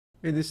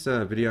In this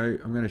video,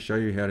 I'm going to show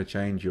you how to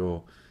change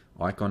your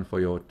icon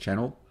for your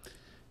channel.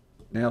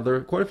 Now, there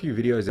are quite a few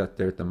videos out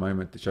there at the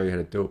moment that show you how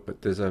to do it,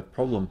 but there's a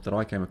problem that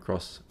I came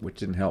across which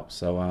didn't help.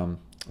 So I'll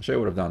show you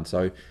what I've done.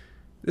 So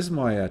this is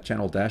my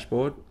channel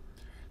dashboard,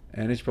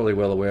 and as you're probably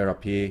well aware,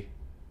 up here,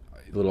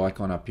 a little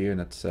icon up here, and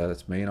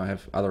that's me, and I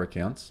have other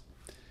accounts.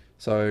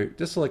 So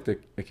just select the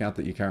account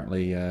that you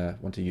currently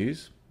want to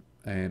use,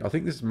 and I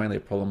think this is mainly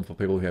a problem for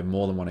people who have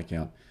more than one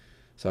account.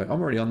 So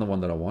I'm already on the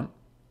one that I want.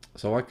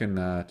 So I can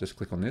just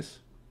click on this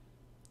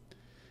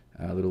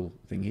little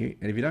thing here,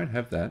 and if you don't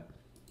have that,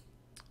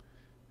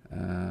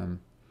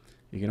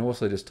 you can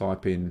also just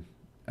type in,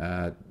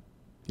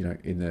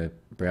 in the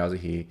browser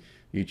here,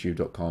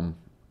 youtube.com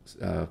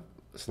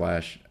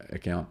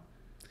 /account.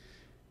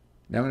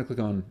 Now I'm going to click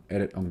on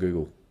Edit on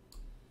Google.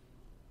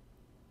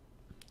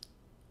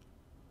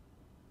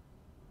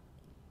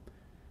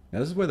 Now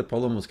this is where the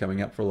problem was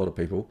coming up for a lot of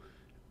people.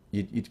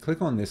 You'd click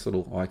on this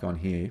little icon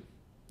here,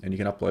 and you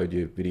can upload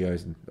your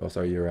videos and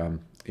also your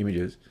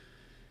images,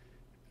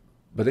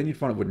 but then you'd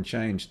find it wouldn't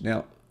change.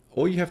 Now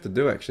all you have to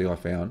do, actually, I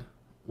found,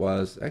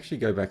 was actually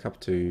go back up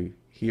to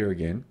here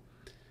again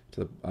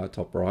to the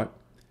top right.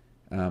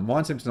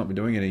 Mine seems to not be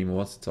doing it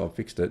anymore since I've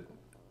fixed it,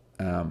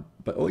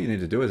 but all you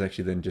need to do is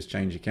actually then just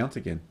change accounts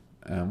again.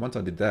 Once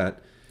I did that,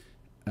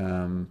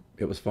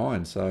 it was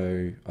fine.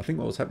 So I think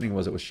what was happening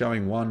was it was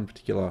showing one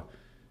particular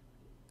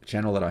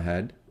channel that I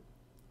had,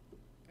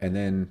 and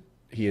then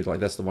here, like,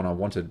 that's the one I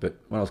wanted, but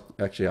when I was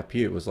actually up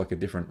here, it was like a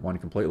different one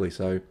completely.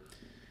 So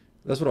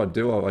that's what I'd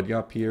do. I'd go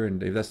up here,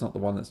 and if that's not the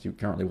one that you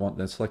currently want,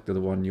 then select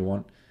the one you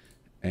want,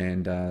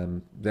 and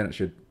then it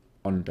should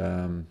go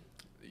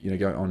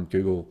on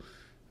Google.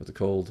 What's it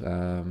called? I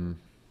don't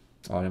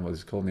know what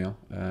it's called now.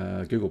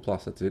 Google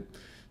Plus. That's it.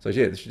 So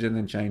yeah, this should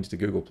then change to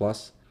Google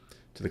Plus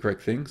to the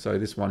correct thing. So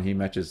this one here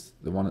matches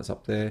the one that's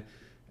up there,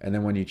 and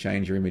then when you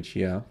change your image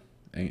here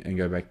and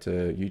go back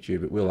to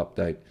YouTube, it will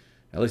update.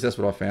 At least that's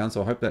what I found,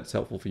 so I hope that's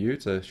helpful for you.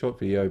 It's a short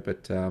video,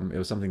 but it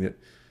was something that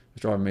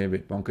was driving me a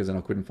bit bonkers, and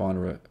I couldn't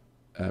find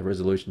a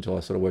resolution until I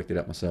sort of worked it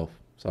out myself.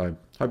 So I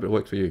hope it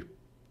worked for you.